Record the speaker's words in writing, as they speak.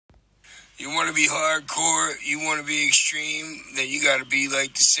You want to be hardcore, you want to be extreme, then you got to be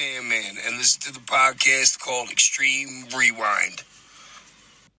like the Sandman and listen to the podcast called Extreme Rewind.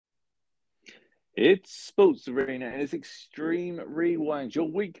 It's Sports Arena and it's Extreme Rewind,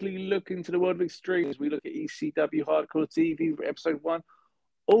 your weekly look into the world of extreme as we look at ECW Hardcore TV for episode 1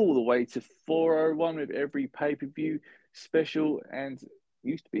 all the way to 401 with every pay-per-view special and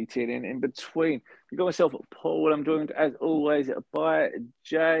used to be TNN in between. We've got myself Paul, I'm joined as always by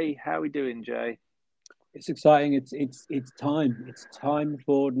Jay. How are we doing, Jay? It's exciting. It's time. It's time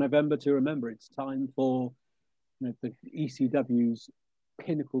for November to remember. It's time for the ECW's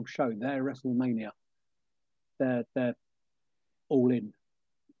pinnacle show, their WrestleMania. They're all in,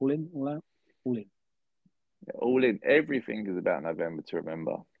 all out, all in. All in. Everything is about November to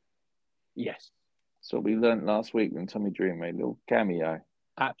remember. Yes. So we learned last week when Tommy Dreamer made a little cameo.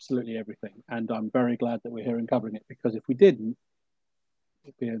 Absolutely everything. And I'm very glad that we're here and covering it, because if we didn't,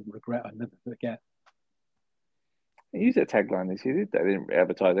 it'd be a regret I'd never forget. They used that tagline this year, did they? They didn't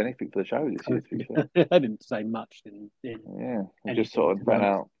advertise anything for the show this year, to be fair. They didn't say much Yeah, we just sort of ran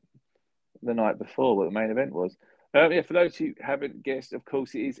out the night before what the main event was. For those who haven't guessed, of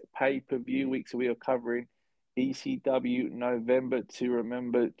course, it is pay-per-view week, so we are covering ECW November to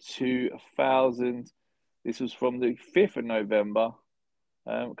Remember 2000. This was from the 5th of November,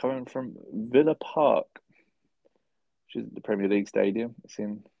 coming from Villa Park, which is the Premier League Stadium. It's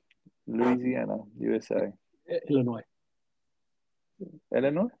in Louisiana, USA. Illinois?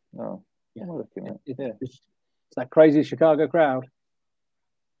 Oh, yeah. What am I looking at? It's that crazy Chicago crowd.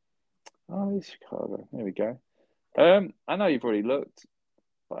 Oh, it's Chicago. There we go. I know you've already looked,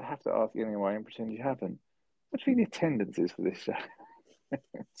 but I have to ask you anyway and pretend you haven't. What do you think the attendance is for this show?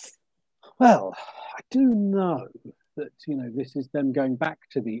 Well, I do know that, this is them going back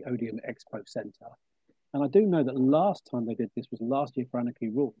to the Odeon Expo Centre. And I do know that last time they did this was last year for Anarchy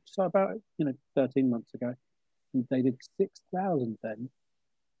Rules. So about, 13 months ago. They did 6,000 then.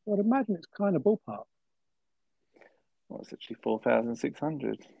 I would imagine it's kind of ballpark. Well, it's actually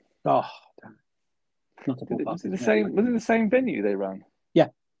 4,600. Oh, damn. Not a ballpark. Was it the same venue they run? Yeah.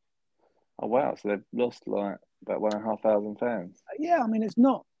 Oh, wow. So they've lost like about 1,500 fans. Yeah, I mean, it's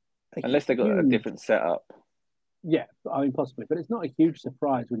not. Unless they got a different setup. Yeah, I mean, possibly. But it's not a huge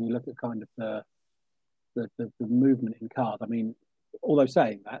surprise when you look at kind of the movement in card. I mean, although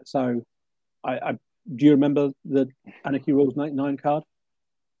saying that, so I do you remember the Anarchy Rules 99 card?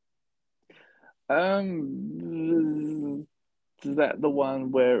 Is that the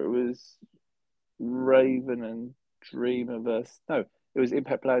one where it was Raven and Dreamer versus... No, it was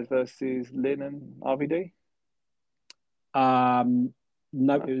Impact Players versus Lynn and RVD?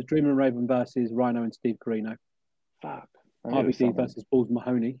 No, it was Dreamer and Raven versus Rhino and Steve Corino. Fuck. RVD versus Balls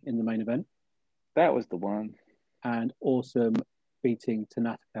Mahoney in the main event. That was the one. And Awesome beating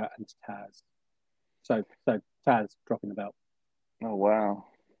Tanaka and Taz. So Taz dropping the belt. Oh, wow.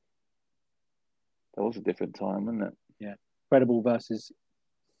 That was a different time, wasn't it? Yeah. Credible versus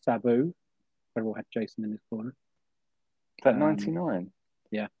Sabu. Credible had Jason in his corner. Is that 99?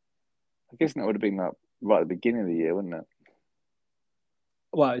 Yeah. I guess that would have been like right at the beginning of the year, wouldn't it?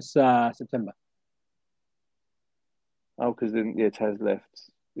 Well, it's September. Oh, because then, Taz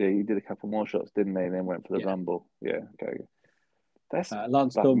left. Yeah, he did a couple more shots, didn't he? And then went for the Rumble. Yeah, okay. That's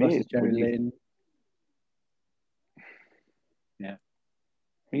Lance Storm versus Jerry Lynn. Yeah.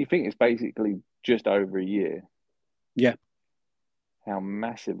 You think it's basically just over a year. Yeah. How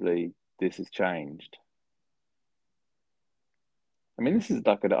massively this has changed. I mean, this is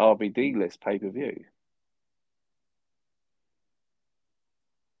like an RVD list pay-per-view.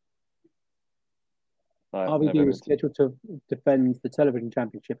 RVD was scheduled to defend the television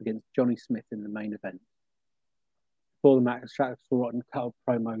championship against Johnny Smith in the main event. Before the match, Shaxx Rotten cut a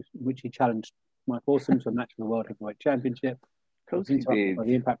promo in which he challenged Mike Awesome to a match for the World Heavyweight Championship. Of course he did. By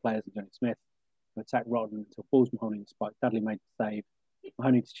the Impact Players and Johnny Smith to attack Rotten until Balls Mahoney and Spike Dudley made the save.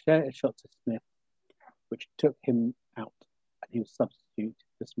 Mahoney share a shot to Smith, which took him out, and he was substituted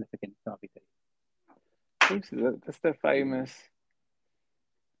for Smith against RVD. That's the famous.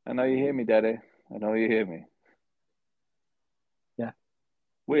 I know you hear me, Daddy. I know you hear me. Yeah.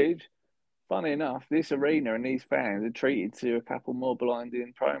 Which, funny enough, this arena and these fans are treated to a couple more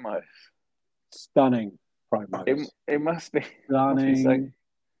blinding promos. Stunning promos. It must be stunning.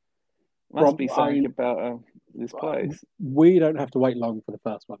 Must be something about this place. We don't have to wait long for the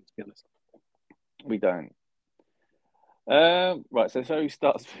first one, to be honest. We don't. Right, so he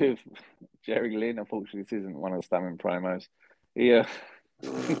starts with Jerry Lynn. Unfortunately, this isn't one of the stunning promos. He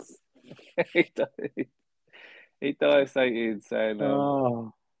devastated,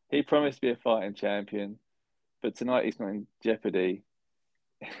 saying he promised to be a fighting champion, but tonight he's not in jeopardy.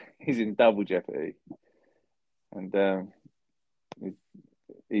 he's in double jeopardy, and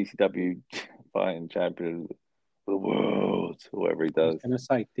he's ECW fighting champion of the world, or whatever he I was does. going to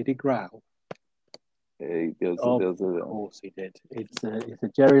say, did he growl? He does. Of course he did. It's a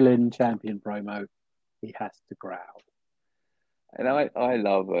Jerry Lynn champion promo. He has to growl. And I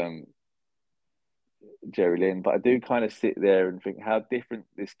love Jerry Lynn, but I do kind of sit there and think how different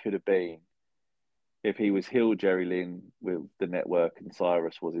this could have been if he was heel Jerry Lynn with the network and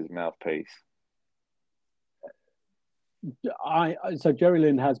Cyrus was his mouthpiece. So Jerry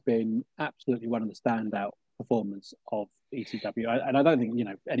Lynn has been absolutely one of the standout performers of ECW, and I don't think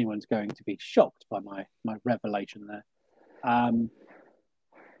anyone's going to be shocked by my revelation there.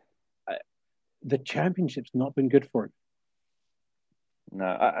 The championship's not been good for him. No,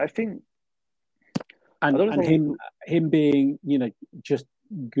 I think, and him being just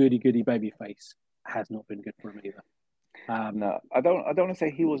goody babyface has not been good for him either. No, I don't want to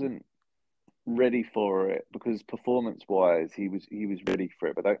say he wasn't ready for it, because performance wise he was ready for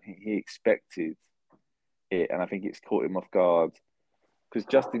it, but I don't think he expected it, and I think it's caught him off guard, because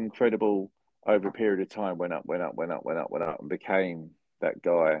just Incredible over a period of time went up and became that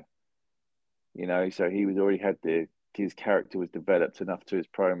guy. So he was already had his character was developed enough to his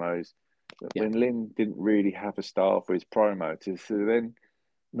promos. Yeah. When Lynn didn't really have a style for his promo, to then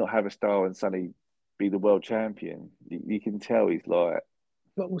not have a style and suddenly be the world champion, you can tell he's like.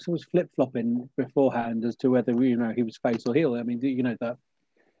 But also was flip flopping beforehand as to whether he was face or heel. I mean, the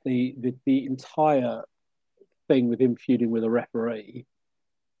entire thing with him feuding with a referee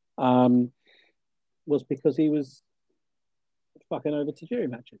was because he was fucking over Tajiri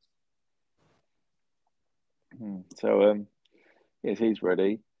matches. So yes, he's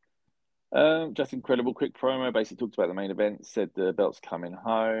ready. Just Incredible, quick promo. Basically talked about the main event. Said the belt's coming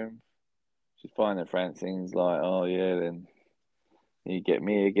home. She's fine. And Francine's like, oh yeah, then you get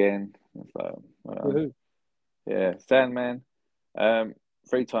me again. It's like, yeah, Sandman,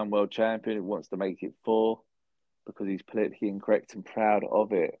 3-time world champion. Wants to make it 4 because he's politically incorrect and proud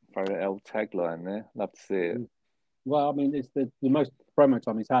of it. Throw that old tagline there. Love to see it. Well, I mean, it's the most promo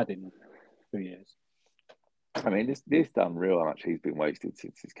time he's had in 2 years. I mean, this done real how much he's been wasted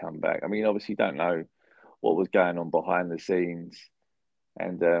since he's come back. I mean, obviously, you don't know what was going on behind the scenes,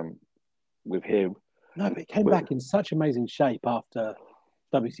 and with him. No, but he came back in such amazing shape after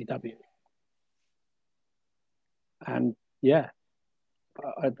WCW, and yeah,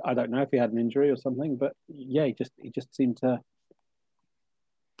 I don't know if he had an injury or something, but yeah, he just seemed to.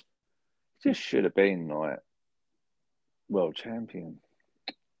 Just should have been like world champion.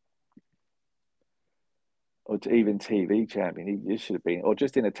 Or even TV champion. He just should have been, or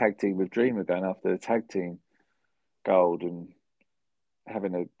just in a tag team with Dreamer, going after the tag team gold and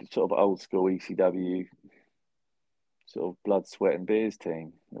having a sort of old school ECW sort of blood, sweat, and beers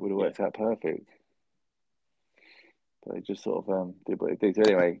team. It would have worked out perfect. But they just sort of did what they did. So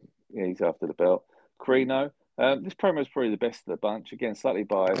anyway, yeah, he's after the belt. Corino. This promo is probably the best of the bunch. Again, slightly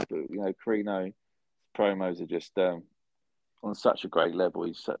biased, but Corino's promos are just on such a great level.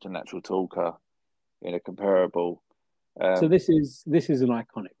 He's such a natural talker. In a comparable. So this is an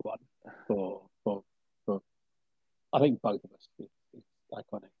iconic one for I think both of us. It's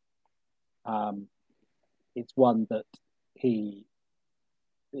iconic. It's one that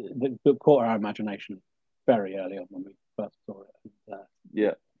that caught our imagination very early on when we first saw it. And,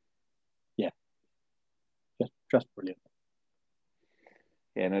 yeah, just brilliant.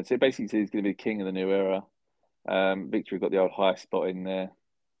 Yeah, no. So basically, he's going to be king of the new era. Victory got the old high spot in there.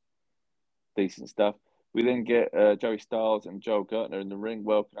 Decent stuff. We then get Joey Styles and Joel Gertner in the ring.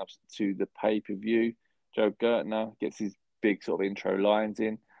 Welcome us to the pay-per-view. Joe Gertner gets his big sort of intro lines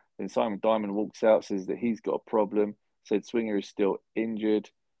in. Then Simon Diamond walks out, says that he's got a problem. Said Swinger is still injured.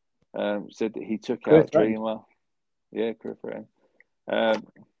 Said that he took out Dreamer. Yeah, career friend.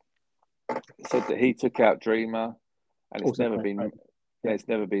 Said that he took out Dreamer, and it's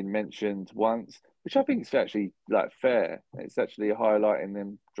never been mentioned once, which I think is actually like fair. It's actually highlighting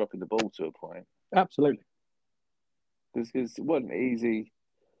them dropping the ball to a point. Absolutely, because it wasn't easy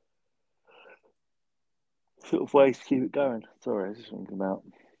sort of ways to keep it going. Sorry, I was just thinking about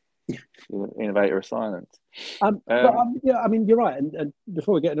innovator of silence. Yeah, I mean, you're right. And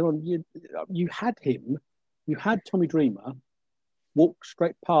before we get on, you had Tommy Dreamer walk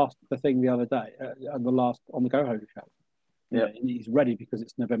straight past the thing the other day on the Go Home show. Yeah, and he's ready because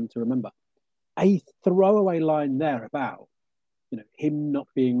it's November to Remember. A throwaway line there about him not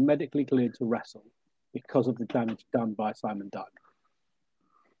being medically cleared to wrestle because of the damage done by Simon Diamond.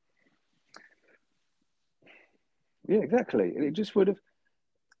 Yeah, exactly. And it just would have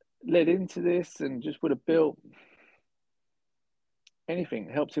led into this and just would have built anything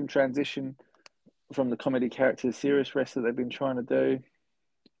helps him transition from the comedy character to the serious wrestler they've been trying to do.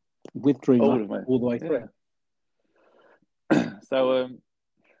 With Dreamer all the way through. So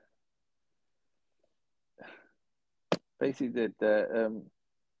basically,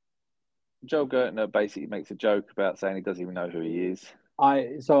 Joel Gertner basically makes a joke about saying he doesn't even know who he is.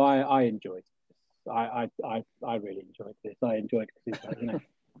 I enjoyed this. I really enjoyed this. I enjoyed it because he's like,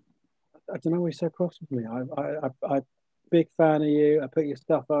 I don't know why he's so cross with me. I big fan of you. I put your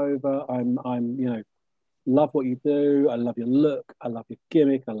stuff over. I'm love what you do. I love your look. I love your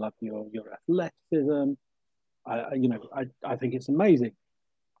gimmick. I love your athleticism. I think it's amazing.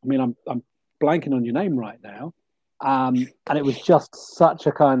 I mean, I'm blanking on your name right now. And it was just such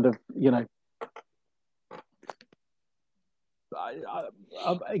a kind of,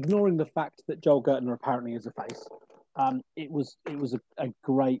 ignoring the fact that Joel Gertner apparently is a face. It was a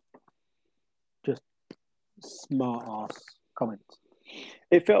great, just smart ass comment.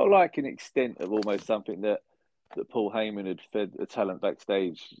 It felt like an extent of almost something that Paul Heyman had fed a talent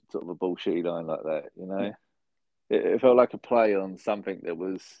backstage, sort of a bullshit line like that, Yeah. It felt like a play on something that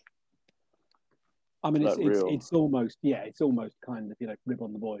was. I mean, it's almost kind of rib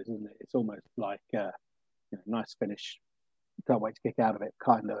on the boys, isn't it? It's almost like nice finish, can't wait to kick out of it,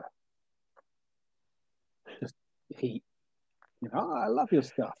 kind of just heat. I love your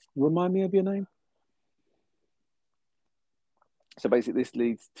stuff. Remind me of your name. So basically, this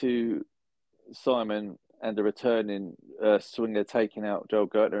leads to Simon and a returning Swinger taking out Joel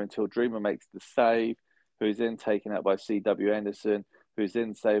Gertner until Dreamer makes the save, who is then taken out by C.W. Anderson, who's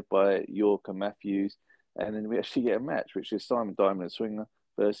then saved by York and Matthews. And then we actually get a match, which is Simon, Diamond and Swinger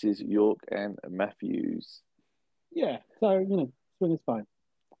versus York and Matthews. Yeah, so, Swinger's fine.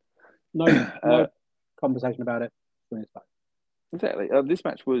 No conversation about it. Swinger's fine. Exactly. This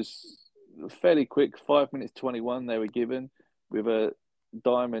match was fairly quick, 5 minutes 21 they were given, with a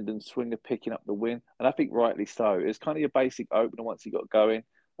Diamond and Swinger picking up the win. And I think rightly so. It was kind of your basic opener once he got going.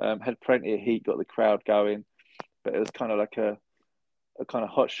 Had plenty of heat, got the crowd going. But it was kind of like a kind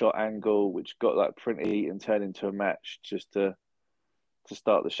of hot shot angle, which got like plenty of heat and turned into a match just to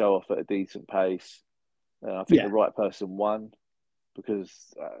start the show off at a decent pace. I think the right person won because,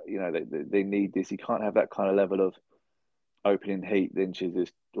 they need this. You can't have that kind of level of opening heat, then you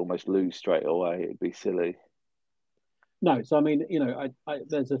just almost lose straight away. It'd be silly. No, so I mean,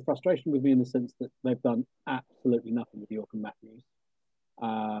 there's a frustration with me in the sense that they've done absolutely nothing with York and Matthews.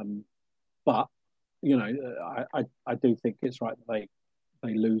 But I do think it's right that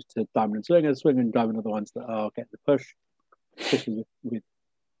they lose to Diamond and Swinger. Swinger and Diamond are the ones that are getting the push, especially with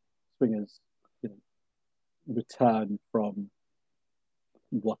Swinger's return from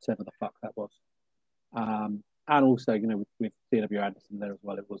whatever the fuck that was. And also, with C.W. Anderson there as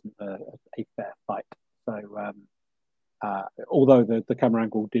well, it wasn't a fair fight. So, although the camera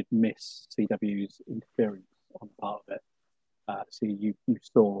angle did miss CW's interference on part of it, so you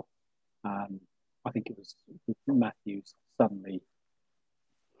saw, I think it was Matthews suddenly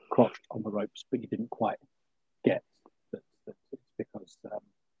crotched on the ropes, but you didn't quite get that it's because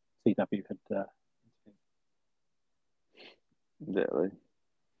CW had. Exactly.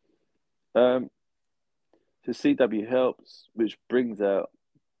 So CW helps, which brings out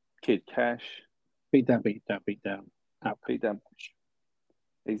Kid Cash. Beat down. Out. Beat down.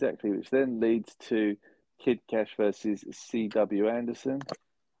 Exactly, which then leads to Kid Cash versus C.W. Anderson.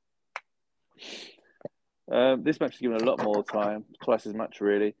 This match is given a lot more time, twice as much,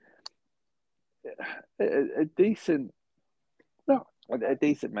 really. A decent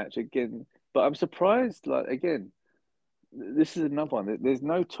match again, but I'm surprised. This is another one. There's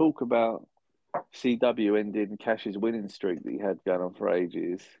no talk about CW ending Cash's winning streak that he had going on for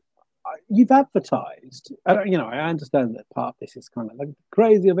ages. You've advertised. I understand that part of this is kind of like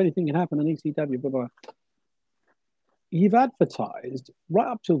crazy of anything can happen in ECW, blah, blah. You've advertised right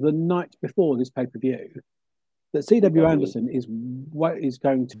up till the night before this pay-per-view that C.W. Anderson is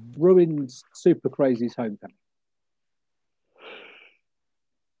going to ruin Super Crazy's homecoming.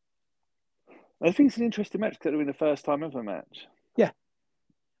 I think it's an interesting match because it'll be the first time ever match. Yeah.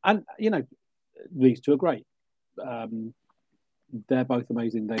 And, these two are great. They're both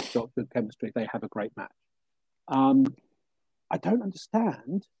amazing. They've got good chemistry. They have a great match. I don't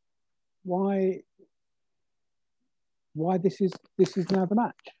understand why this is now the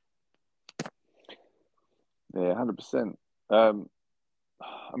match. Yeah, 100%. I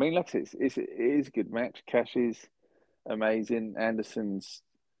mean, like I said, it is a good match. Cash is amazing. Anderson's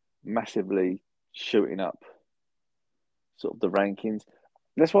massively shooting up sort of the rankings.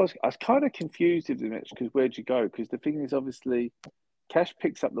 That's why I was kind of confused with the match because where'd you go? Because the thing is, obviously, Cash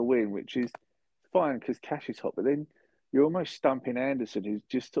picks up the win, which is fine because Cash is hot. But then you're almost stumping Anderson, who's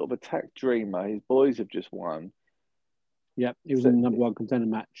just sort of attacked Dreamer. His boys have just won. Yeah, he was in the number one contender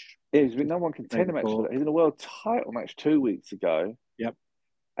match. He's been number one contender match. He's in a world title match 2 weeks ago. Yep.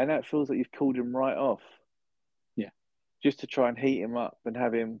 And that feels like you've called him right off. Yeah. Just to try and heat him up and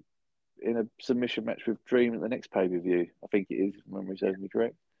have him in a submission match with Dream at the next pay-per-view. I think it is, if memory serves me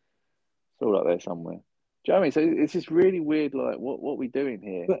correct. It's all up there somewhere. Do you know what I mean? So it's just really weird, like, what are we doing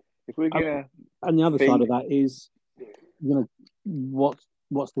here? But if we're going to... And the other side of that is,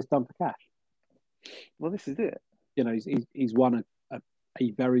 what's this done for Cash? Well, this is it. He's won a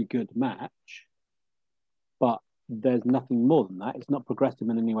very good match, but there's nothing more than that. It's not progressed him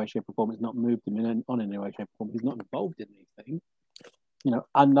in any way, shape, or form. It's not moved him in any way, shape, or form. He's not involved in anything.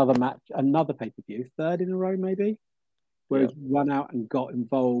 Another match, another pay-per-view, third in a row maybe, where he's run out and got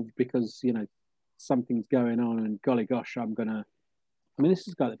involved because, something's going on and golly gosh, this is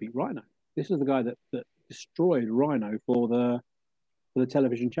the guy that beat Rhino. This is the guy that destroyed Rhino for the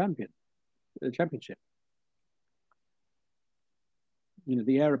television championship.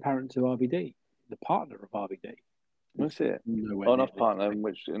 The heir apparent to RVD, the partner of RVD. That's it. On-off partner,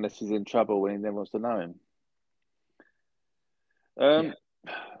 which unless he's in trouble when he never wants to know him.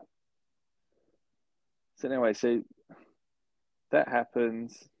 So anyway, so that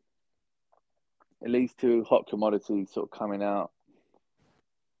happens. It leads to Hot Commodity sort of coming out.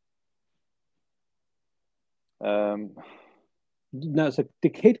 No, so the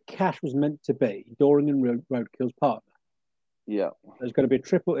Kid Cash was meant to be Doring and Roadkill's partner. Yeah. There's going to be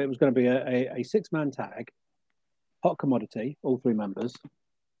it was going to be a 6-man tag, Hot Commodity, all 3 members,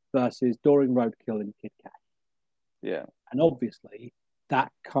 versus Doring, Roadkill, and Kid Cash. Yeah. And obviously,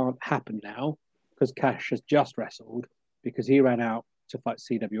 that can't happen now because Cash has just wrestled because he ran out to fight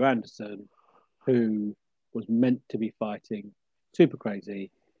C.W. Anderson, who was meant to be fighting Super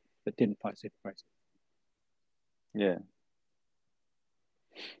Crazy, but didn't fight Super Crazy. Yeah.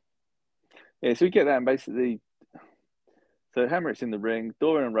 Yeah, so we get that, and basically, so Hammer's in the ring,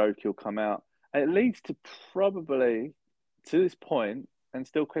 Doring and Roadkill come out, and it leads to probably, to this point, and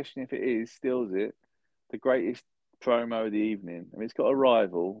still questioning if it is, steals it, the greatest promo of the evening. I mean, it's got a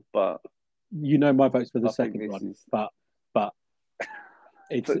rival, but my vote's for the second one, but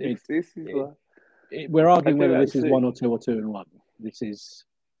we're arguing whether this is 1 or 2 or 2 and 1. This is,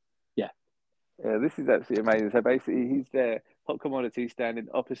 yeah, this is absolutely amazing. So basically, he's there, Hot Commodity standing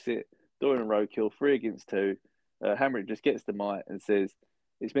opposite Doring and Roadkill, 3 against 2. Hammer just gets the mic and says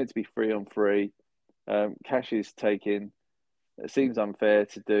it's meant to be 3 on 3. Cash is taking. It seems unfair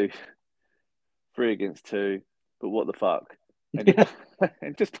to do 3 against 2, but what the fuck?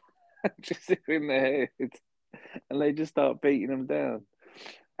 And just in their heads, and they just start beating them down.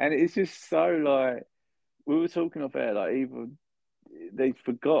 And it's just so like we were talking off air, like either they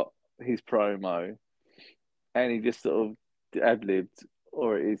forgot his promo, and he just sort of ad-libbed,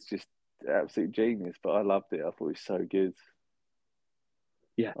 or it is just absolute genius. But I loved it. I thought it was so good.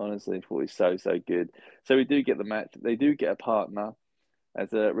 Yeah, honestly, I thought it was so good. So we do get the match. They do get a partner.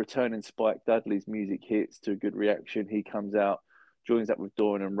 As a returning Spike Dudley's music hits to a good reaction, he comes out, joins up with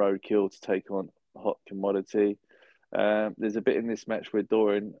Doring and Roadkill to take on Hot Commodity. There's a bit in this match where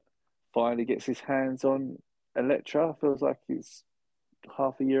Doring finally gets his hands on Elektra. Feels like it's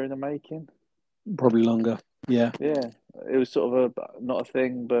half a year in the making. Probably longer. Yeah. Yeah. It was sort of not a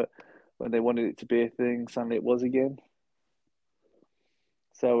thing, but when they wanted it to be a thing, suddenly it was again.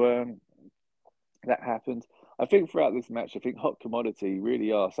 So that happened. I think throughout this match, I think Hot Commodity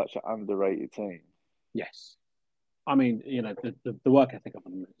really are such an underrated team. Yes. I mean, the work ethic of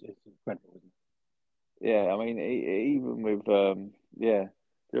them is incredible, isn't it? Yeah, I mean, even with, they're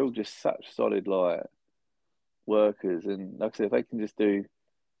all just such solid, like, workers. And like I said, if they can just do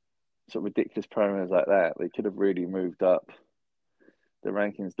sort of ridiculous promos like that, they could have really moved up the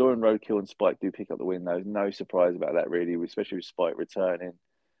rankings. Doring, Roadkill, and Spike do pick up the win, though. No surprise about that, really, especially with Spike returning.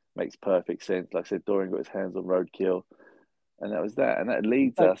 Makes perfect sense. Like I said, Doring got his hands on Roadkill, and that was that. And that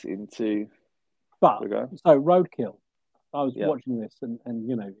leads us into... So Roadkill, I was watching this, and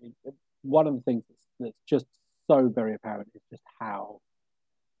one of the things that's just so very apparent is just how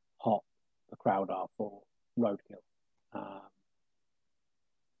hot the crowd are for Roadkill.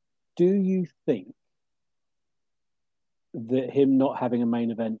 Do you think that him not having a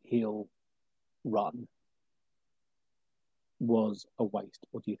main event heel run was a waste,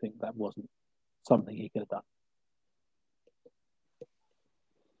 or do you think that wasn't something he could have done?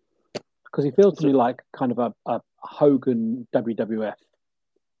 Because he feels to me like kind of a Hogan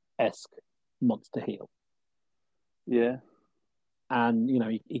WWF-esque monster heel. Yeah. And,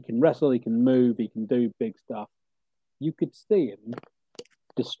 he can wrestle, he can move, he can do big stuff. You could see him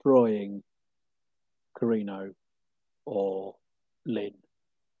destroying Corino or Lynn,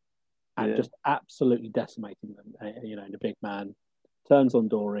 and just absolutely decimating them. And the big man turns on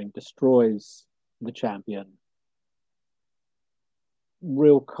Doring, destroys the champion.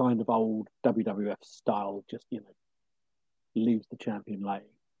 Real kind of old WWF style, just leaves the champion laying.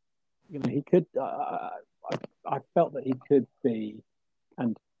 He could. I felt that he could be,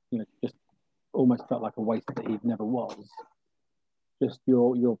 and just almost felt like a waste that he never was. Just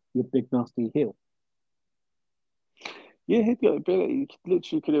your big nasty heel. Yeah, he'd got ability. He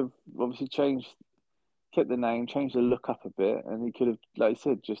literally could have obviously kept the name, changed the look up a bit, and he could have, like I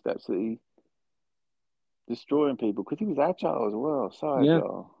said, just absolutely destroying people because he was agile as well, so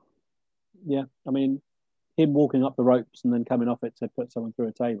agile. Yeah, I mean, him walking up the ropes and then coming off it to put someone through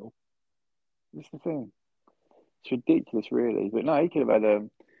a table. That's the thing. It's ridiculous, really. But no, he could have had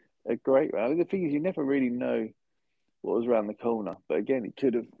a great round. The thing is, you never really know what was around the corner. But again, it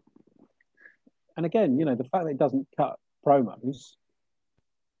could have. And again, the fact that it doesn't cut promos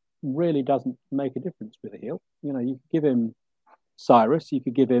really doesn't make a difference with a heel. You could give him Cyrus, you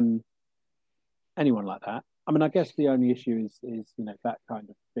could give him anyone like that. I mean, I guess the only issue is that kind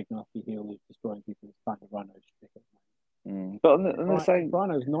of big nasty heel who's destroying people is kind of Rhino's trick. But on the same, if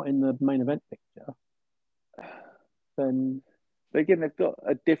Rhino's not in the main event picture, then. But again, they've got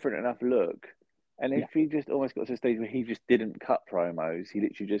a different enough look. And if he just almost got to a stage where he just didn't cut promos, he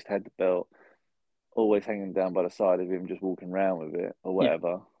literally just had the belt always hanging down by the side of him, just walking around with it or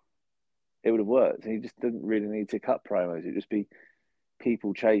whatever, it would have worked. And he just didn't really need to cut promos. It'd just be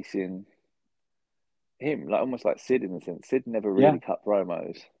people chasing him, like almost like Sid in a sense. Sid never really cut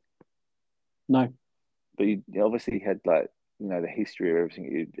promos. No. But he obviously had the history of everything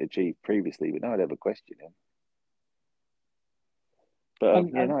he'd achieved previously, but no one ever questioned him.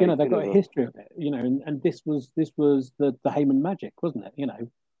 But they've got a history of it, and this was the Heyman magic, wasn't it?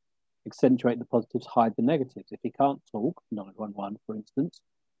 Accentuate the positives, hide the negatives. If he can't talk, 911, for instance,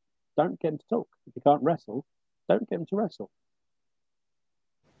 don't get him to talk. If he can't wrestle, don't get him to wrestle.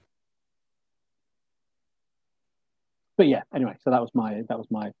 But yeah, anyway, so that was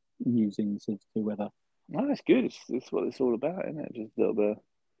my musings as to whether. No, that's good. It's what it's all about, isn't it? Just a little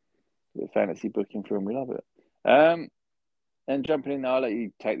bit of fantasy booking for him. We love it. And jumping in, I'll let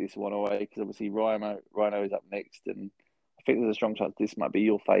you take this one away because obviously Rhino is up next, and I think there's a strong chance this might be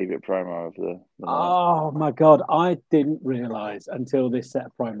your favourite promo of the night. Oh my God, I didn't realise until this set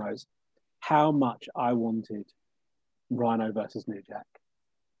of promos how much I wanted Rhino versus New Jack.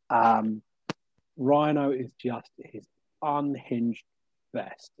 Rhino is just his unhinged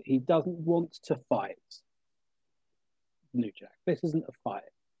best. He doesn't want to fight New Jack. This isn't a fight.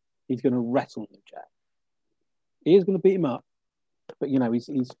 He's going to wrestle New Jack. He is going to beat him up, but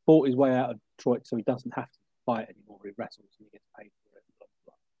he's fought his way out of Detroit, so he doesn't have to fight anymore. He wrestles and he gets paid for it. Blah,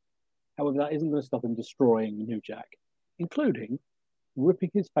 blah. However, that isn't going to stop him destroying New Jack, including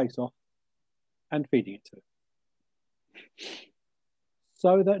ripping his face off and feeding it to him.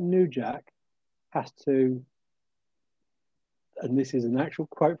 So that New Jack has to, and this is an actual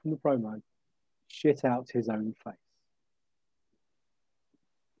quote from the promo, shit out his own face.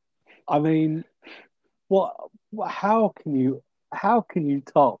 I mean, how can you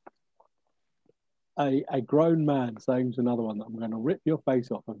top a grown man saying to another one that I'm going to rip your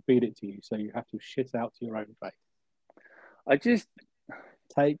face off and feed it to you, so you have to shit out to your own face? I just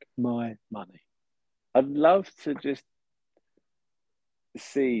take my money. I'd love to just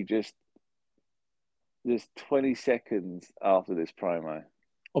see just 20 seconds after this promo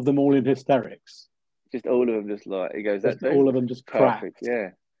of them all in hysterics. Just all of them, just like it goes. That all of them just perfect. Cracked.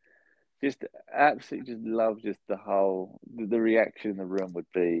 Yeah. Just absolutely, just love just the reaction in the room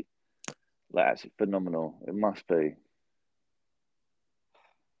would be like absolutely phenomenal. It must be.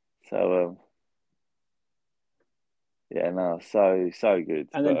 So so good.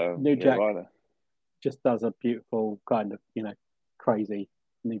 And then New Jack just does a beautiful kind of crazy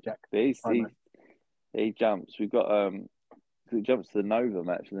New Jack. He jumps. We've got it jumps to the Nova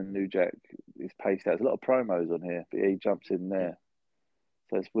match, and then New Jack is paced out. There's a lot of promos on here, but he jumps in there,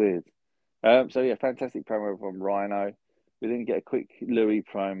 so it's weird. So yeah, fantastic promo from Rhino. We then get a quick Louis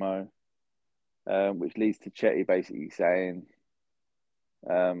promo, which leads to Chetty basically saying,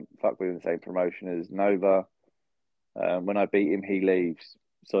 "Fuck, we're in the same promotion as Nova. When I beat him, he leaves.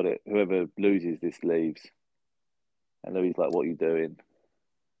 So that whoever loses this leaves." And Louis like, "What are you doing?"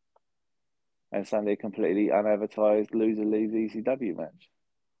 And Sunday, completely unadvertised loser leaves ECW match.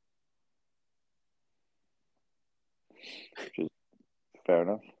 Which is fair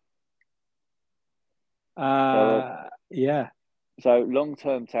enough. Yeah. So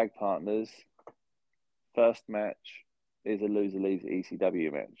long-term tag partners. First match is a loser leaves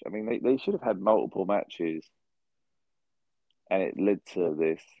ECW match. I mean, they should have had multiple matches and it led to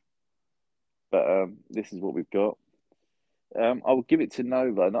this. But this is what we've got. I will give it to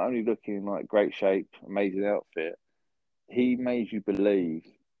Nova. Not only looking in like great shape, amazing outfit, he made you believe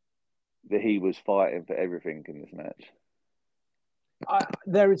that he was fighting for everything in this match.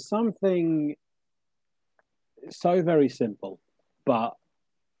 There is something so very simple, but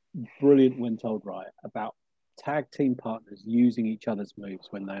brilliant when told right about tag team partners using each other's moves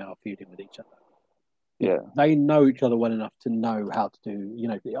when they are feuding with each other. Yeah, they know each other well enough to know how to do. You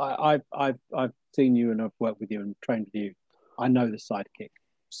know, I've seen you and I've worked with you and trained with you. I know the sidekick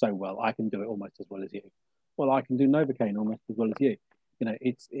so well. I can do it almost as well as you. Well, I can do Novocaine almost as well as you. You know,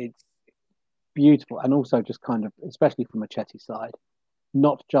 it's beautiful, and also just kind of, especially from a Chetty side,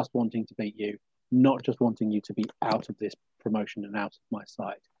 not just wanting to beat you, not just wanting you to be out of this promotion and out of my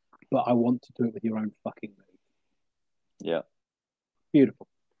side, but I want to do it with your own fucking move. Yeah, beautiful.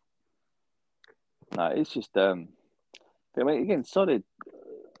 No, it's just I mean, again, solid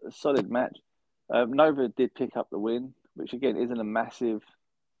match. Nova did pick up the win, which again isn't a massive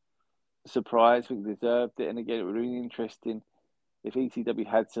surprise. I think they deserved it, and again, it would be really interesting if ECW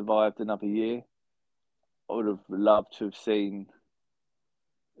had survived another year. I would have loved to have seen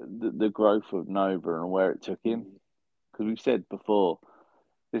the growth of Nova and where it took him, because we've said before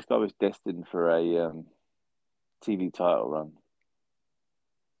this guy was destined for a TV title run,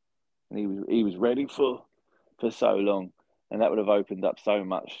 and he was ready for so long, and that would have opened up so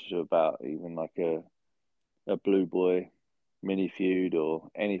much about even like a Blue Boy mini feud or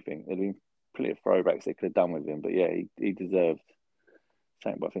anything. There'd been plenty of throwbacks they could have done with him, but yeah, he deserved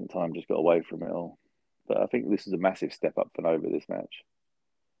something. But I think time just got away from it all. But I think this is a massive step up for Nova, this match.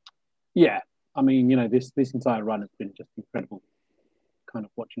 Yeah, I mean, you know, this entire run has been just incredible. Kind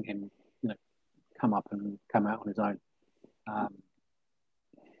of watching him, you know, come up and come out on his own,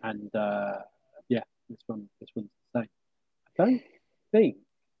 yeah, this one's the same. I don't think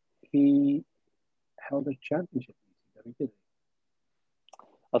he held a championship. Did he?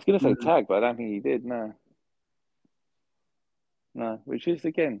 I was going to say tag, but I don't think he did. No, which is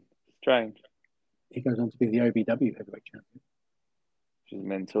again strange. He goes on to be the OVW heavyweight champion, which is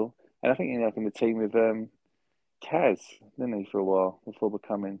mental. And I think he ended up in the team with Kaz, didn't he, for a while before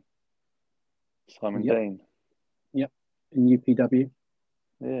becoming Simon Dean. Yep, in UPW.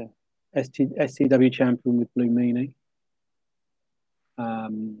 Yeah. SCW champion with Blue Meanie.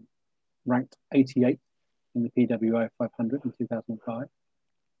 Ranked 88th in the PWI 500 in 2005.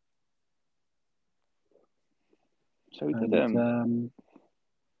 So we did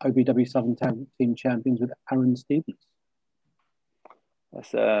OVW Southern Tag Team Champions with Aaron Stevens.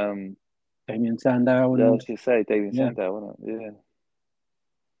 That's Damien Sandow. I was going to say Damien Sandow, wasn't it? Yeah.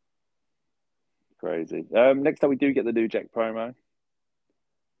 Crazy. Next up, we do get the New Jack promo.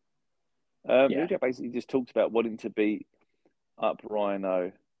 New Jack basically just talks about wanting to beat up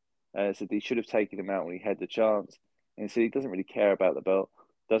Rhino. Said he should have taken him out when he had the chance. And he said he doesn't really care about the belt,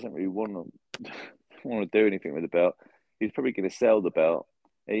 doesn't really want to do anything with the belt. He's probably going to sell the belt.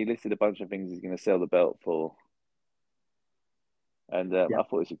 And he listed a bunch of things he's going to sell the belt for. And I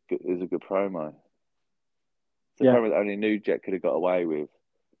thought it was a good promo. It's a promo that only New Jack could have got away with.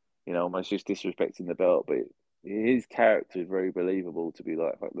 You know, almost just disrespecting the belt. But his character is very believable to be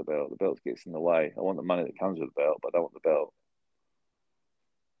like, fuck the belt. The belt gets in the way. I want the money that comes with the belt, but I don't want the belt.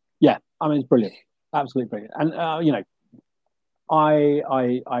 Yeah, I mean, it's brilliant. Absolutely brilliant. And, you know,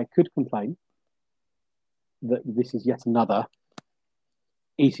 I could complain that this is yet another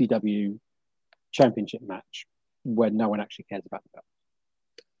ECW championship match where no one actually cares about the belt.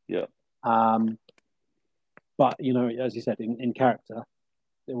 Yeah. But, you know, as you said, in character,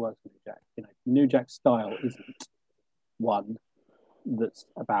 it works for New Jack. You know, New Jack's style isn't one that's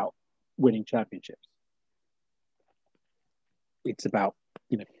about winning championships. It's about,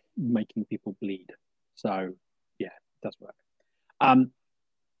 you know, making people bleed. So, yeah, it does work.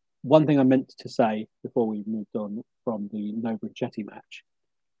 One thing I meant to say before we moved on from the Nova and Chetty match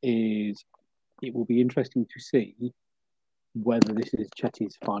is it will be interesting to see whether this is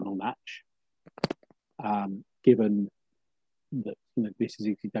Chetty's final match, given that, you know, this is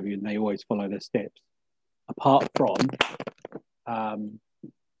ECW and they always follow their steps. Apart from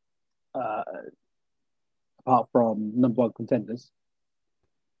number one contenders,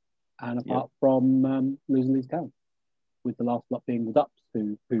 and apart from losing these counts, with the last lot being the Dups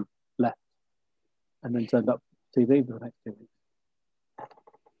who left and then turned up TV for the next 2 weeks.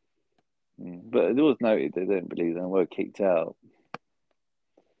 But it was noted they didn't believe them were kicked out.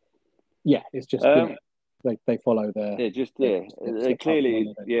 Yeah, it's just they follow their they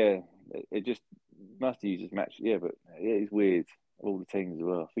clearly it just must use this match. But it's weird. All the teams as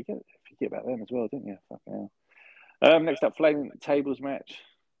well. Forget about them as well, didn't you? Fucking hell. Next up, Flaming Tables match.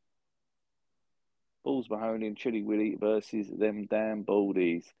 Balls Mahoney and Chili Willy versus them damn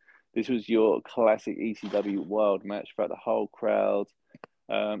Baldies. This was your classic ECW wild match throughout the whole crowd.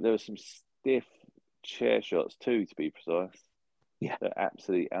 There were some stiff chair shots too, to be precise. Yeah. They're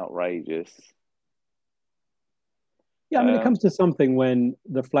absolutely outrageous. Yeah, I mean, it comes to something when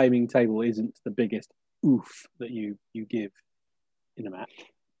the flaming table isn't the biggest oof that you give in a match.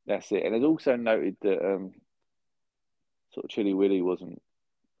 That's it. And it's also noted that sort of Chili Willy wasn't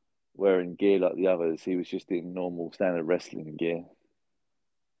wearing gear like the others. He was just in normal standard wrestling gear.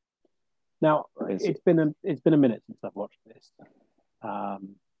 Now, it's been a minute since I've watched this.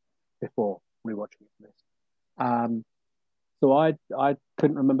 Before rewatching it for this. So I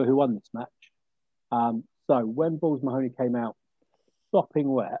couldn't remember who won this match. So when Balls Mahoney came out sopping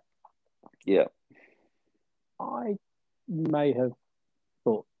wet, yeah, I may have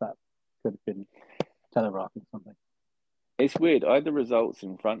thought that could have been telegraphing something. It's weird. I had the results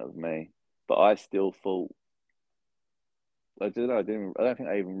in front of me, but I still thought, I don't know. I don't think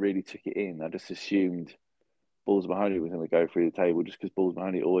I even really took it in. I just assumed Balls Mahoney was going to go through the table, just because Balls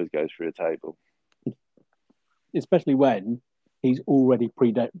Mahoney always goes through the table, especially when he's already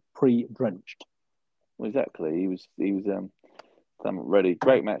pre-drenched. Well, exactly. He was ready.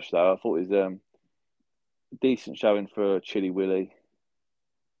 Great match though. I thought it was a decent showing for Chili Willy.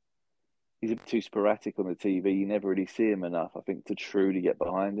 He's a bit too sporadic on the TV. You never really see him enough, I think, to truly get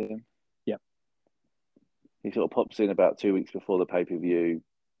behind him. Yep. He sort of pops in about 2 weeks before the pay-per-view,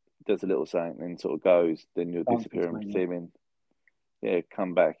 does a little something, then sort of goes. Then you'll disappear and see him in,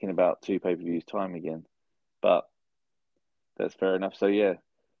 come back in about 2 pay-per-views time again. But that's fair enough. So, yeah,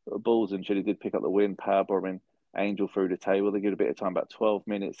 Balls and Chili did pick up the win, powerbombing Angel through the table. They give a bit of time, about 12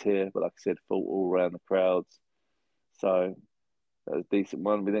 minutes here, but like I said, fought all around the crowds. So that was a decent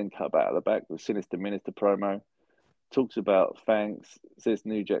one. We then cut back at the back with Sinister Minister promo. Talks about thanks. Says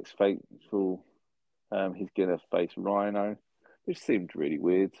New Jack's thankful. He's going to face Rhino, which seemed really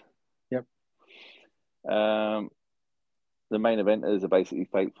weird. Yep. The main eventers are basically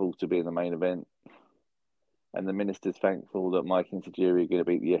thankful to be in the main event. And the minister's thankful that Mike and Tajiri are going to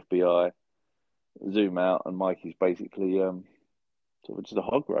beat the FBI. Zoom out, and Mike is basically sort of just a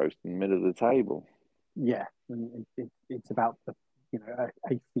hog roast in the middle of the table. Yeah, and it's about a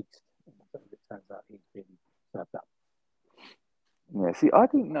feast. It turns out he's been served up. Yeah, see, I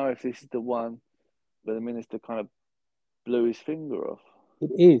didn't know if this is the one where the minister kind of blew his finger off.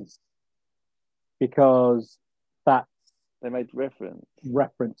 It is, because that's they made reference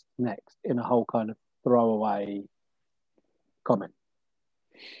next in a whole kind of throwaway comment.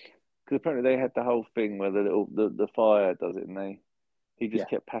 Because apparently they had the whole thing where the fire does it, and he just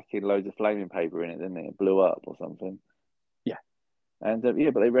kept packing loads of flaming paper in it, didn't he? It blew up or something. Yeah. And but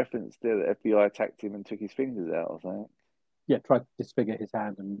they referenced the FBI attacked him and took his fingers out or something. Yeah, tried to disfigure his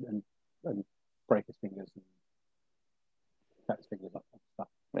hand and break his fingers and cut his fingers up and stuff.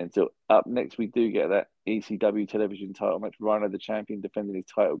 And so up next we do get that ECW television title match. Rhino the champion defending his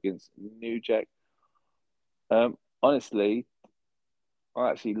title against New Jack. Honestly, I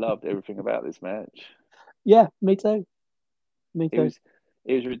actually loved everything about this match. Yeah, me too. It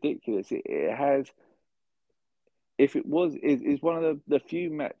was ridiculous. It has. If it was, it's one of the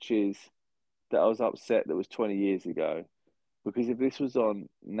few matches that I was upset that was 20 years ago, because if this was on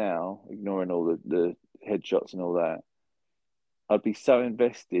now, ignoring all the headshots and all that, I'd be so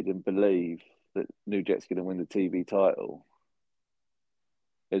invested and believe that New Jack's going to win the TV title.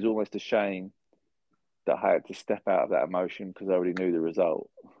 It was almost a shame that I had to step out of that emotion because I already knew the result.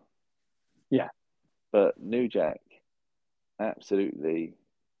 Yeah. But New Jack absolutely,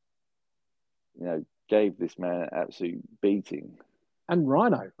 gave this man an absolute beating. And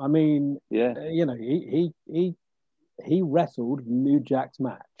Rhino, I mean, yeah, he wrestled New Jack's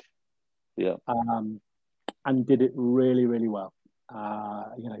match. Yeah. And did it really, really well.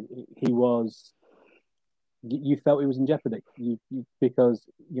 He was. You felt he was in jeopardy. Because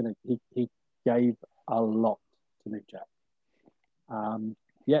he gave a lot to New Jack. I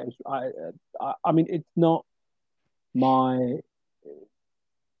mean, it's not my.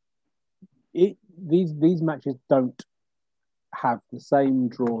 These matches don't have the same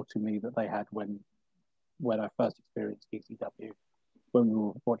draw to me that they had when I first experienced ECW, when we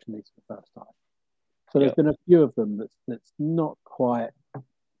were watching these for the first time. So there's been a few of them that's not quite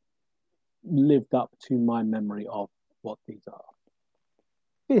lived up to my memory of what these are.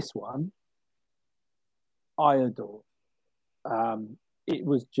 This one, I adore. It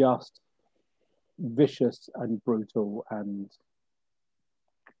was just vicious and brutal and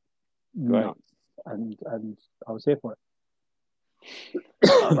nuts, and I was here for it.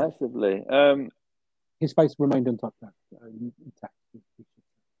 Massively. his face remained intact.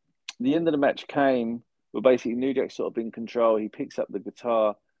 The end of the match came with basically New Jack sort of in control. He picks up the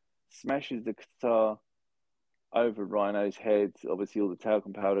guitar, smashes the guitar over Rhino's head. Obviously, all the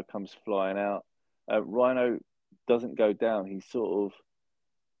talcum powder comes flying out. Rhino doesn't go down. He sort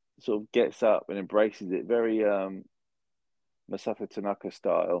of gets up and embraces it. Very Masato Tanaka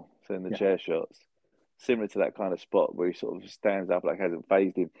style, so in the chair shots, similar to that kind of spot where he sort of stands up like hasn't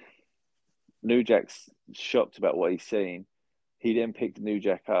phased him. New Jack's shocked about what he's seen. He then picked New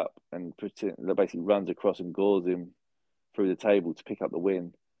Jack up and basically runs across and gores him through the table to pick up the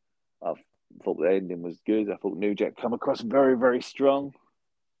win. I thought the ending was good. I thought New Jack come across very, very strong.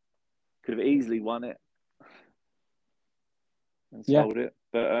 Could have easily won it and sold it.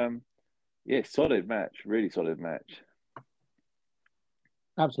 But, solid match. Really solid match.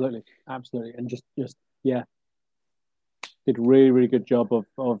 Absolutely. And just did a really, really good job of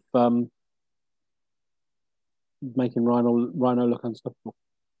making Rhino look unstoppable.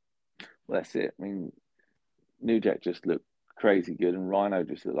 Well, that's it. I mean, New Jack just looked crazy good, and Rhino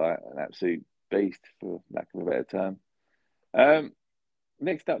just looked like an absolute beast, for lack of a better term.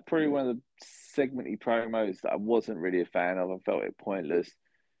 Next up, probably one of the segmenty promos that I wasn't really a fan of. I felt it pointless.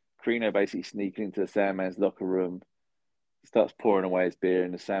 Corino basically sneaking into the Sandman's locker room, starts pouring away his beer,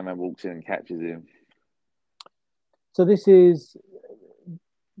 and the Sandman walks in and catches him. So this is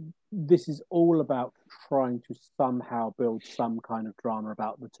all about trying to somehow build some kind of drama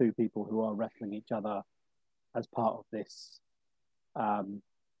about the two people who are wrestling each other as part of this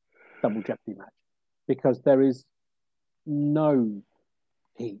double jeopardy match, because there is no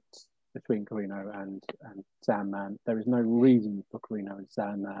heat between Corino and Sandman. There is no reason for Corino and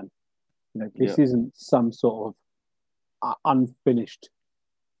Sandman. This isn't some sort of unfinished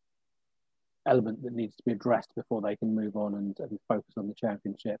element that needs to be addressed before they can move on and focus on the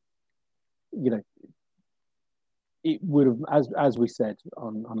championship. It would have, as we said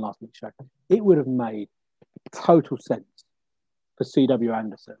on last week's show, it would have made total sense for C.W.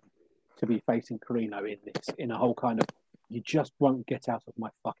 Anderson to be facing Corino in this, in a whole kind of, you just won't get out of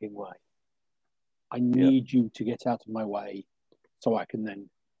my fucking way. I need you to get out of my way so I can then,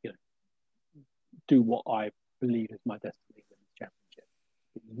 do what I believe is my destiny in the championship.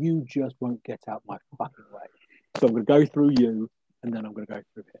 But you just won't get out my fucking way. So I'm going to go through you, and then I'm going to go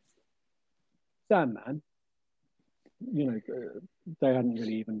through him. Sandman, they hadn't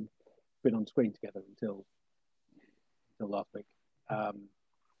really even been on screen together until last week.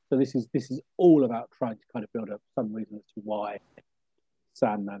 So this is all about trying to kind of build up some reason as to why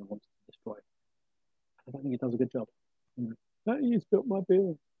Sandman wants to destroy it. I don't think he does a good job. No, you spilt my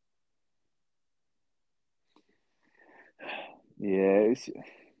beer. Yeah,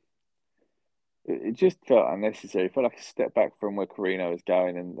 it just felt unnecessary. It felt like a step back from where Corino was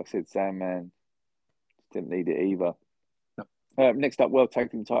going, and like I said, Sandman didn't need it either. No. Next up, World Tag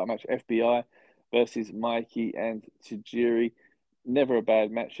Team Title match: FBI versus Mikey and Tajiri. Never a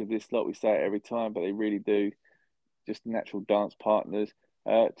bad match of this lot. We say it every time, but they really do. Just natural dance partners.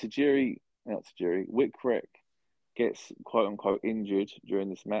 Whitwreck gets quote unquote injured during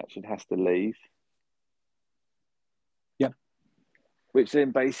this match and has to leave. Yep. Which then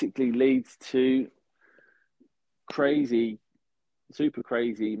basically leads to Super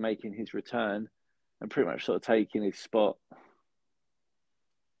Crazy making his return and pretty much sort of taking his spot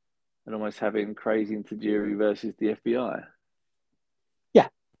and almost having Crazy and Tajiri versus the FBI. Yeah.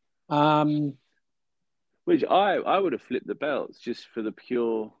 Which I would have flipped the belts just for the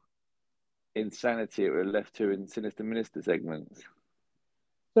pure insanity it would have left to in Sinister Minister segments.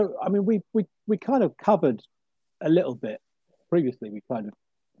 So, I mean, we kind of covered a little bit previously. We kind of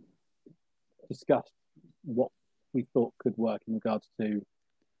discussed what we thought could work in regards to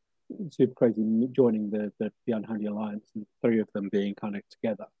Super Crazy joining the Unholy Alliance and three of them being kind of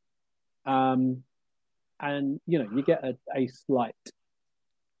together. And, you get a slight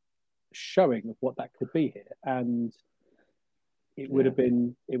showing of what that could be here. And it would have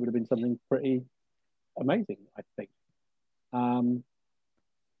been something pretty amazing, I think.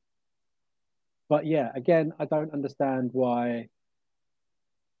 But yeah, again, I don't understand why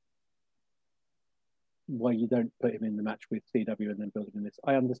you don't put him in the match with CW and then build him in this.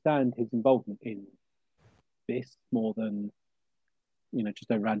 I understand his involvement in this more than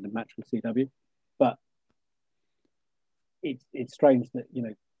just a random match with CW, but it's strange that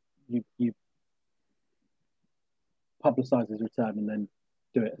you publicize his return and then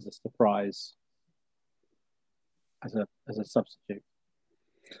do it as a surprise as a substitute.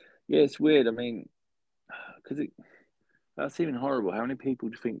 Yeah, it's weird. I mean, because that's even horrible. How many people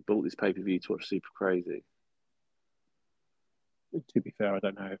do you think bought this pay-per-view to watch Super Crazy? to be fair, I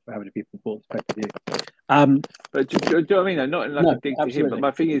don't know how many people bought this pay-per-view. But do you know what I mean? Not in like No, a dig to him, absolutely. but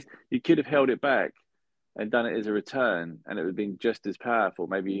my thing is, you could have held it back and done it as a return, and it would have been just as powerful,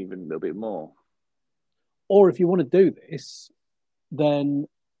 maybe even a little bit more. Or if you want to do this, then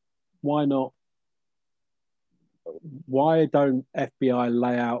why not? Why don't FBI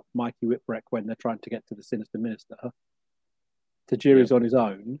lay out Mikey Whipwreck when they're trying to get to the Sinister Minister? Tajiri's on his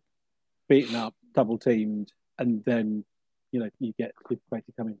own, beaten up, double teamed, and then you get Super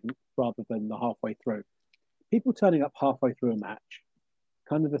Crazy coming rather than the halfway through. People turning up halfway through a match,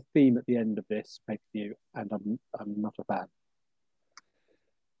 kind of a theme at the end of this pay-per-view, and I'm not a fan.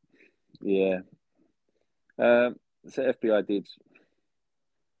 Yeah. So FBI did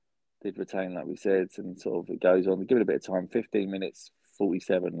retain, like we said, and sort of it goes on. Give it a bit of time, 15 minutes,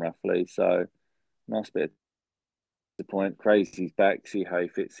 47 roughly. So nice bit of the point. Crazy's back, see how he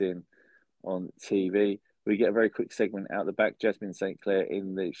fits in on TV. We get a very quick segment out the back. Jasmine St. Clair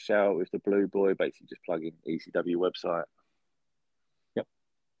in the shower with the Blue Boy, basically just plugging ECW website. Yep.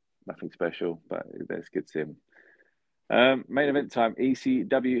 Nothing special, but that's good to see him. Main event time,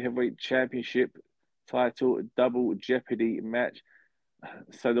 ECW Heavyweight Championship title double jeopardy match.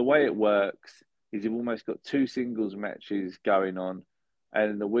 So the way it works is you've almost got two singles matches going on,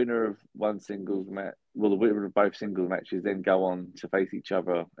 and the winner of one singles match, well, the winner of both singles matches then go on to face each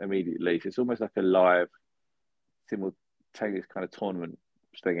other immediately. So it's almost like a live, simultaneous kind of tournament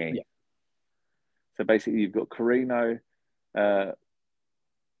thingy. Yeah. So basically, you've got Corino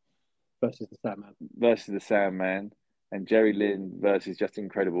versus the Sandman, and Jerry Lynn versus Just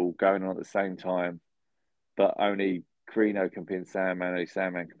Incredible going on at the same time, but only Corino can pin Sandman, only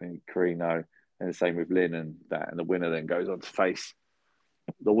Sandman can pin Corino, and the same with Lynn and that, and the winner then goes on to face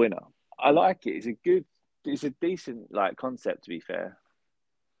the winner. I like it. It's a decent like concept, to be fair.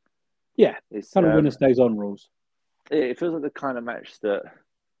 Yeah, it's kind of winner stays on rules. It feels like the kind of match that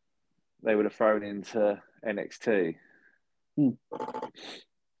they would have thrown into NXT.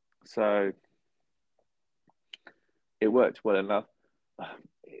 So it worked well enough.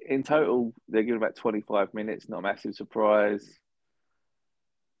 In total, they're giving about 25 minutes, not a massive surprise.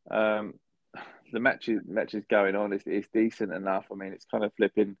 The match is going on. It's decent enough. I mean, it's kind of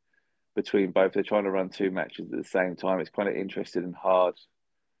flipping between both. They're trying to run two matches at the same time. It's kind of interesting and hard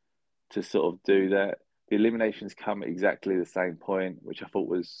to sort of do that. The eliminations come at exactly the same point, which I thought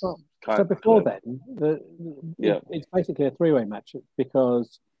was so before then, it's basically a three-way match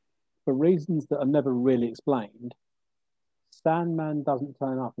because for reasons that are never really explained, Sandman doesn't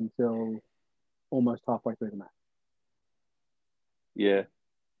turn up until almost halfway through the match. Yeah.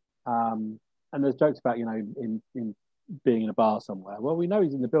 And there's jokes about, in being in a bar somewhere. Well, we know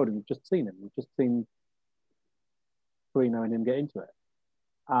he's in the building. We've just seen him. We've just seen Corino and him get into it.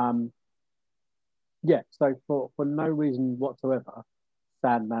 So for no reason whatsoever,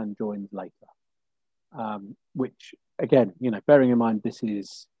 Sandman joins later. Which, again, bearing in mind this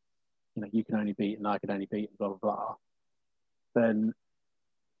is, you can only beat and I can only beat and blah, blah, blah, then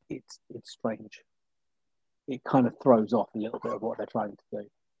it's strange. It kind of throws off a little bit of what they're trying to do.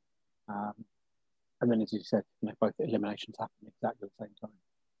 And then, as you said, both eliminations happen exactly at the same time.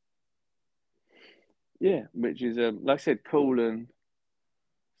 Yeah, which is, like I said, cool and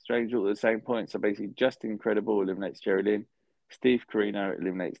strange all at the same point. So basically, Just Incredible eliminates Jerry Lynn. Steve Corino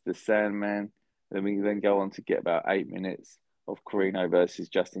eliminates the Sandman. Then we then go on to get about 8 minutes of Corino versus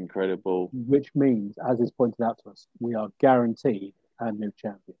Just Incredible. Which means, as is pointed out to us, we are guaranteed a new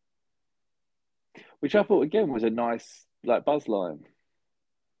champion. Which I thought, again, was a nice buzz line.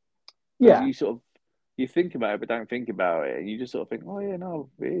 Yeah. You think about it, but don't think about it. And you just sort of think, oh, yeah, no,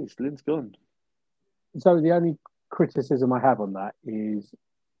 it is. Lynn's gone. So the only criticism I have on that is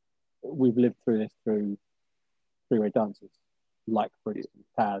we've lived through this through three-way dances. Like, for instance,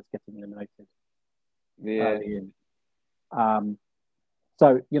 Taz getting eliminated. Yeah.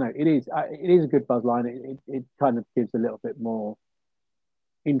 So, it is a good buzz line. It kind of gives a little bit more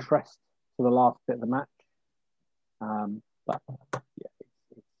interest to the last bit of the match. But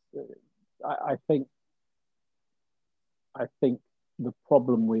yeah, I think the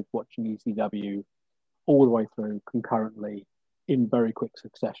problem with watching ECW all the way through concurrently in very quick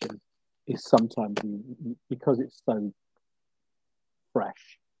succession is sometimes because it's so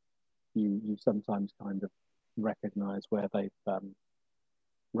fresh, you sometimes kind of recognize where they've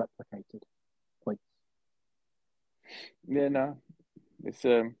replicated points. Yeah, no, it's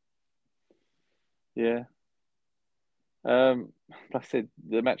yeah. Like I said,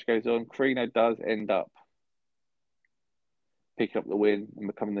 the match goes on. Corino does end up picking up the win and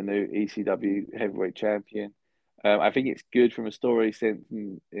becoming the new ECW heavyweight champion. I think it's good from a story sense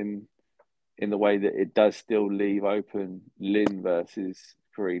in in the way that it does still leave open Lynn versus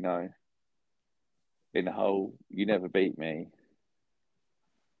Carino in the whole "you never beat me."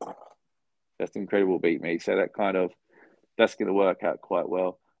 That's incredible, beat me. So that's going to work out quite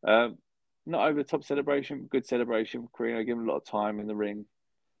well. Not over the top celebration, good celebration. Carino giving a lot of time in the ring,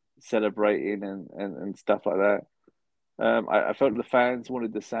 celebrating and stuff like that. I felt the fans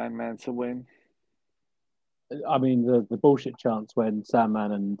wanted the Sandman to win. I mean, the bullshit chants when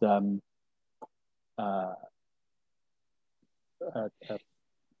Sandman and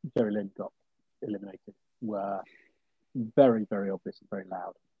Jerry Lynn got eliminated were very, very obvious and very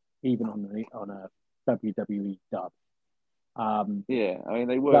loud, even on a WWE dub. Yeah, I mean,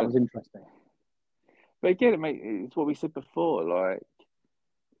 they were. That was interesting. But again, it's what we said before. Like,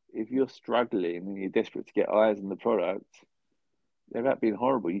 if you're struggling and you're desperate to get eyes on the product, without being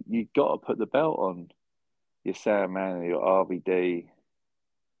horrible, you got to put the belt on your Sandman or your RVD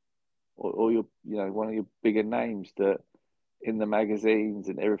or your, one of your bigger names that in the magazines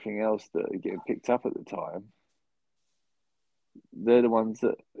and everything else that are getting picked up at the time. They're the ones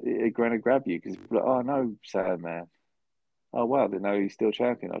that are going to grab you because people are like, oh, no, Sandman. Oh, wow, they know he's still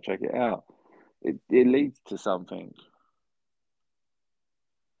champion. I'll check it out. It leads to something.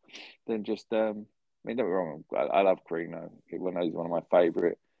 Then just, don't get me wrong, I love Carino. People know he's one of my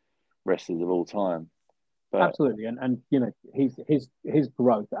favourite wrestlers of all time. But, absolutely, and his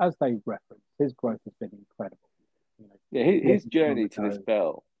growth, as they referenced, his growth has been incredible. His journey to this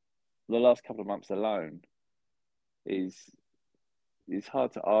belt, the last couple of months alone, is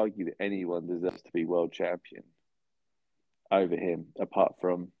hard to argue that anyone deserves to be world champion over him, apart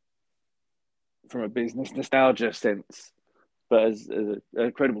from a business nostalgia sense. But as an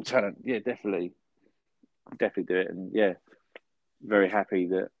incredible talent, yeah, definitely do it, and yeah, very happy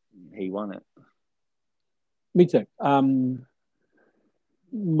that he won it. Me too.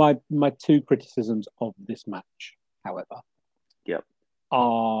 My two criticisms of this match, however,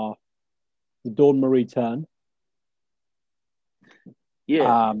 are the Dawn Marie turn.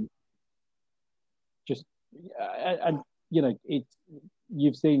 Yeah.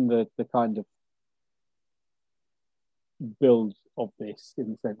 You've seen the kind of build of this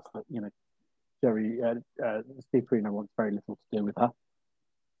in the sense that Steve Carino wants very little to do with her.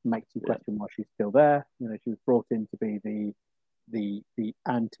 Makes you question why she's still there. She was brought in to be the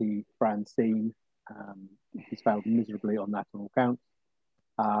anti-Francine. She's failed miserably on that on all counts.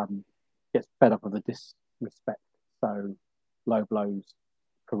 Gets fed up with the disrespect, so low blows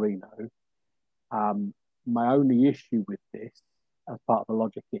Carino. My only issue with this, as part of the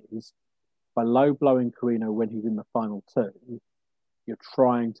logic, is by low blowing Carino when he's in the final two, you're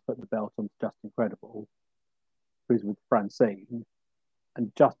trying to put the belt on Just Incredible, who's with Francine.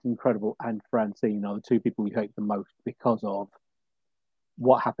 And Just Incredible and Francine are the two people you hate the most because of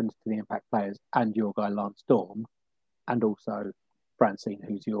what happens to the Impact players and your guy Lance Storm, and also Francine,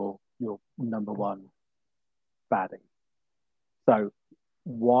 who's your number one baddie. So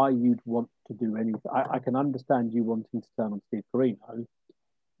why you'd want to do anything, I can understand you wanting to turn on Steve Carino.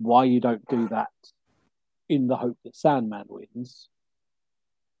 Why you don't do that in the hope that Sandman wins?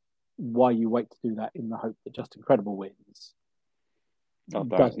 Why you wait to do that in the hope that Just Incredible wins?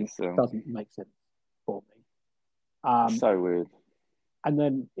 Doesn't make sense for me. So weird. And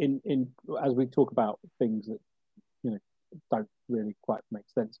then in as we talk about things that don't really quite make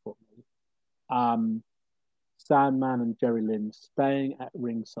sense for me, Sandman and Jerry Lynn staying at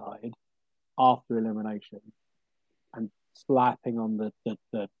ringside after elimination and slapping on the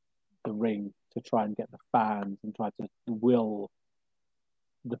ring to try and get the fans and try to will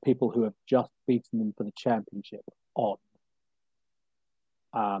the people who have just beaten them for the championship on.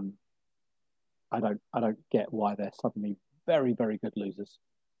 I don't get why they're suddenly very, very good losers,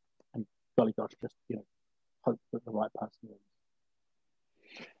 and golly gosh, just hope that the right person wins.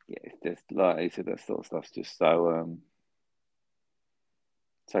 Yeah, it's just like you said, that sort of stuff's just so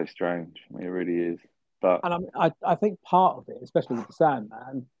strange. I mean, it really is. But I think part of it, especially with the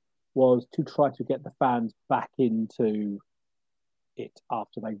Sandman, was to try to get the fans back into it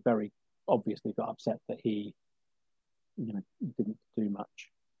after they very obviously got upset that he didn't do much.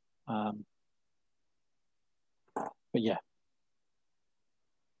 But yeah.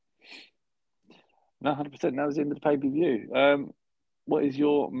 No, 100%. That was the end of the pay-per-view. What is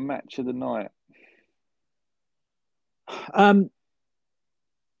your match of the night?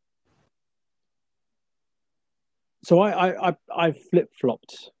 So I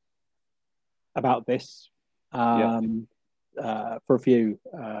flip-flopped about this for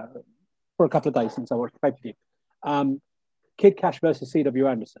a couple of days since I watched the pay-per-view. Kid Cash versus C.W.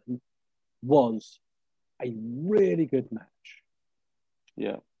 Anderson was a really good match.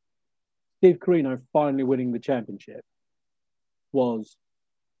 Yeah. Steve Corino finally winning the championship was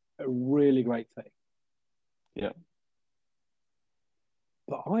a really great thing. Yeah.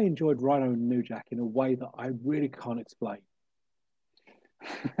 But I enjoyed Rhino and New Jack in a way that I really can't explain.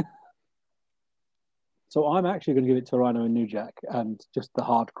 So I'm actually going to give it to Rhino and New Jack and just the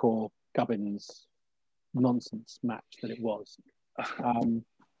hardcore Gubbins nonsense match that it was.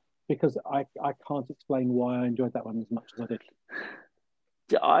 Because I can't explain why I enjoyed that one as much as I did.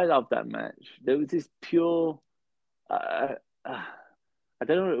 I love that match. There was this pure. I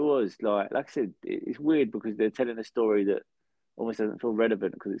don't know what it was. Like I said, it's weird because they're telling a story that almost doesn't feel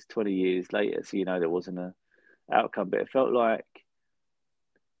relevant because it's 20 years later. So there wasn't a outcome, but it felt like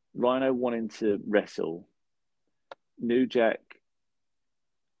Rhino wanting to wrestle, New Jack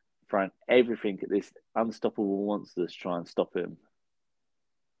throwing everything at this unstoppable monster to try and stop him.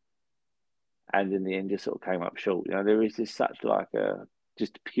 And in the end, just sort of came up short. There is just such like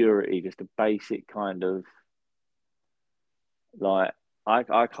just purity, just a basic kind of like,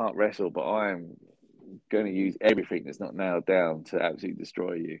 I can't wrestle, but I am going to use everything that's not nailed down to absolutely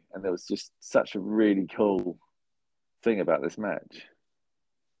destroy you. And there was just such a really cool thing about this match.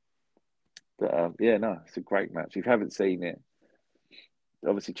 But it's a great match. If you haven't seen it,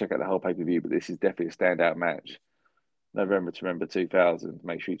 obviously check out the whole pay-per-view, but this is definitely a standout match. November to Remember 2000.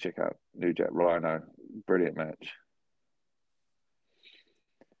 Make sure you check out New Jack Rhino. Brilliant match.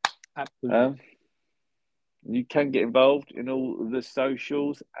 Absolutely. You can get involved in all the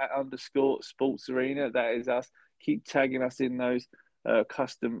socials at _Sports Arena. That is us. Keep tagging us in those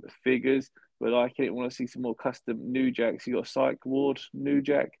custom figures. We're liking it. Want to see some more custom New Jacks? You got a Psych Ward New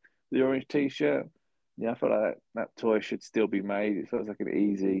Jack, the orange T-shirt. Yeah, I feel like that toy should still be made. It feels like an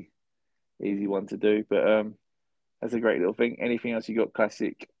easy one to do. But that's a great little thing. Anything else you got?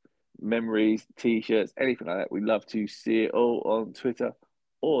 Classic memories, T-shirts, anything like that. We love to see it all on Twitter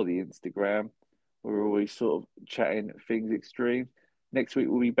or the Instagram. We're always sort of chatting things extreme. Next week,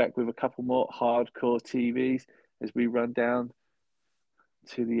 we'll be back with a couple more hardcore TVs as we run down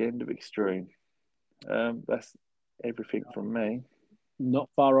to the end of Extreme. That's everything from me. Not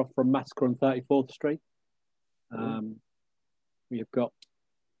far off from Massacre on 34th Street. We have got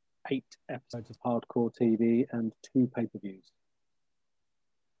 8 episodes of hardcore TV and 2 pay-per-views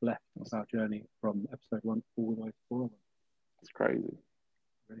left of our journey from episode 1 all the way to 4. It's crazy. It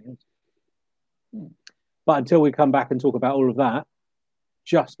really is. But until we come back and talk about all of that,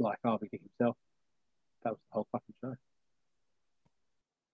 just like RVD himself, that was the whole fucking show.